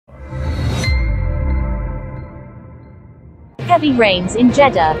Heavy rains in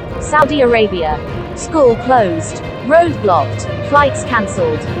Jeddah, Saudi Arabia. School closed. Road blocked. Flights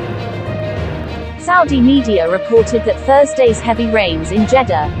cancelled. Saudi media reported that Thursday's heavy rains in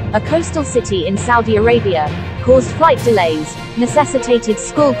Jeddah, a coastal city in Saudi Arabia, caused flight delays, necessitated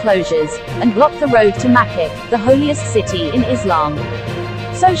school closures, and blocked the road to Makkah, the holiest city in Islam.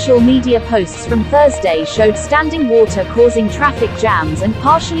 Social media posts from Thursday showed standing water causing traffic jams and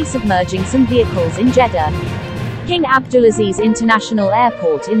partially submerging some vehicles in Jeddah. King Abdulaziz International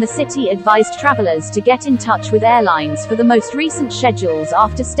Airport in the city advised travelers to get in touch with airlines for the most recent schedules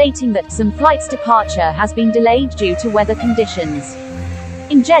after stating that some flights' departure has been delayed due to weather conditions.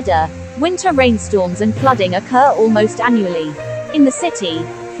 In Jeddah, winter rainstorms and flooding occur almost annually. In the city,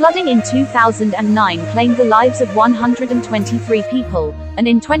 flooding in 2009 claimed the lives of 123 people, and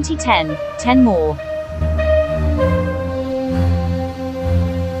in 2010, 10 more.